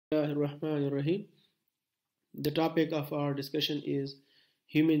Rahim. The topic of our discussion is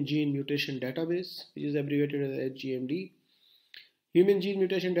Human Gene Mutation Database, which is abbreviated as HGMD. Human Gene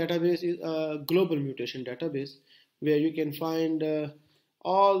Mutation Database is a global mutation database where you can find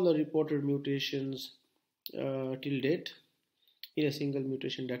all the reported mutations till date in a single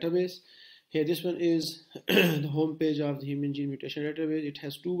mutation database. Here, this one is the home page of the Human Gene Mutation Database. It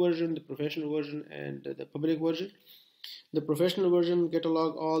has two versions, the professional version and the public version. The professional version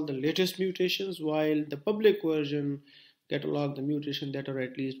catalog all the latest mutations, while the public version catalog the mutations that are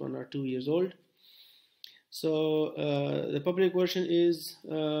at least 1 or 2 years old. So the public version is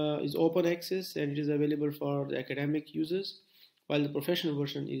open access and it is available for the academic users, while the professional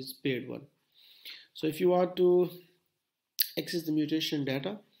version is paid one. So if you want to access the mutation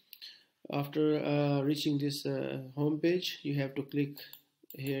data after reaching this home page, you have to click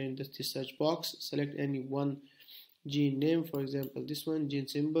here in this search box, select any one gene name, for example this one, gene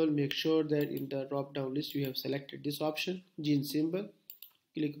symbol. Make sure that in the drop down list you have selected this option, gene symbol.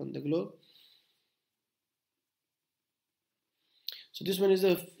 Click on the globe. So this one is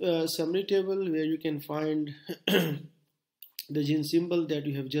a summary table where you can find the gene symbol that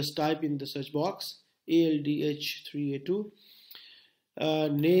you have just typed in the search box, ALDH3A2,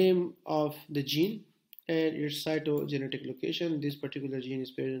 name of the gene and its cytogenetic location. This particular gene is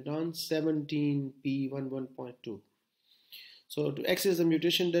present on 17p11.2. So to access the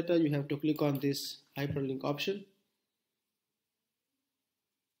mutation data, you have to click on this hyperlink option.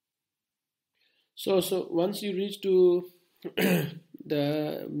 So once you reach to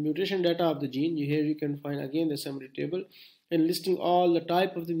the mutation data of the gene, here you can find again the summary table and listing all the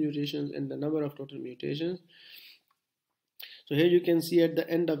type of the mutations and the number of total mutations. So here you can see at the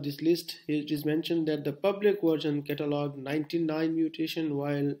end of this list, it is mentioned that the public version cataloged 99 mutations,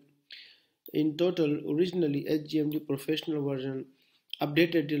 while in total originally HGMD professional version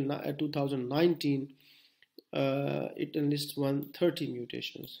updated till 2019 it enlists 130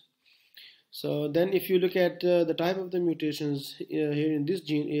 mutations. So then if you look at the type of the mutations here in this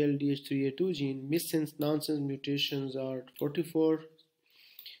gene, ALDH3A2 gene, missense nonsense mutations are 44,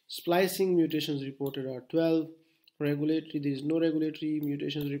 splicing mutations reported are 12, regulatory, there is no regulatory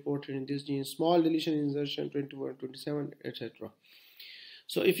mutations reported in this gene, small deletion insertion 21, 27, etc.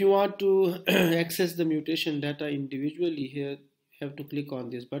 So if you want to access the mutation data individually, here you have to click on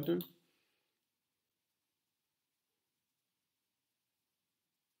this button.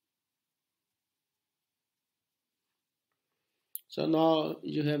 So now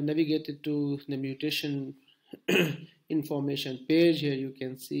you have navigated to the mutation information page. Here you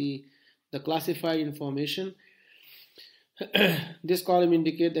can see the classified information. This column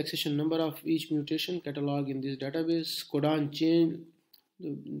indicates the accession number of each mutation catalog in this database. Codon chain,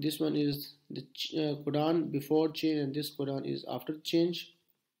 this one is the codon before change and this codon is after change.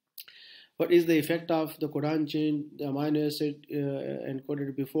 What is the effect of the codon change, the amino acid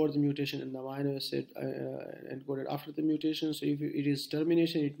encoded before the mutation and the amino acid encoded after the mutation? So if it is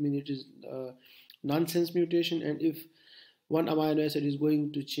termination, it means it is nonsense mutation, and if one amino acid is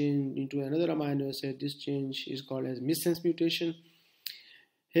going to change into another amino acid, this change is called as missense mutation.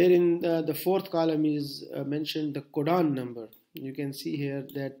 Here in the fourth column is mentioned the codon number. You can see here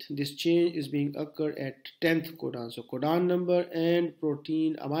that this change is being occurred at 10th codon. So codon number and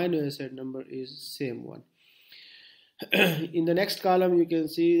protein amino acid number is same one. In the next column you can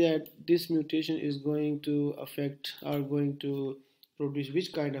see that this mutation is going to affect or going to produce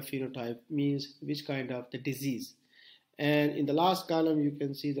which kind of phenotype, means which kind of the disease. And in the last column you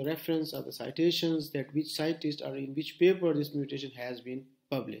can see the reference of the citations, that which scientists or in which paper this mutation has been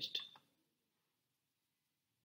published.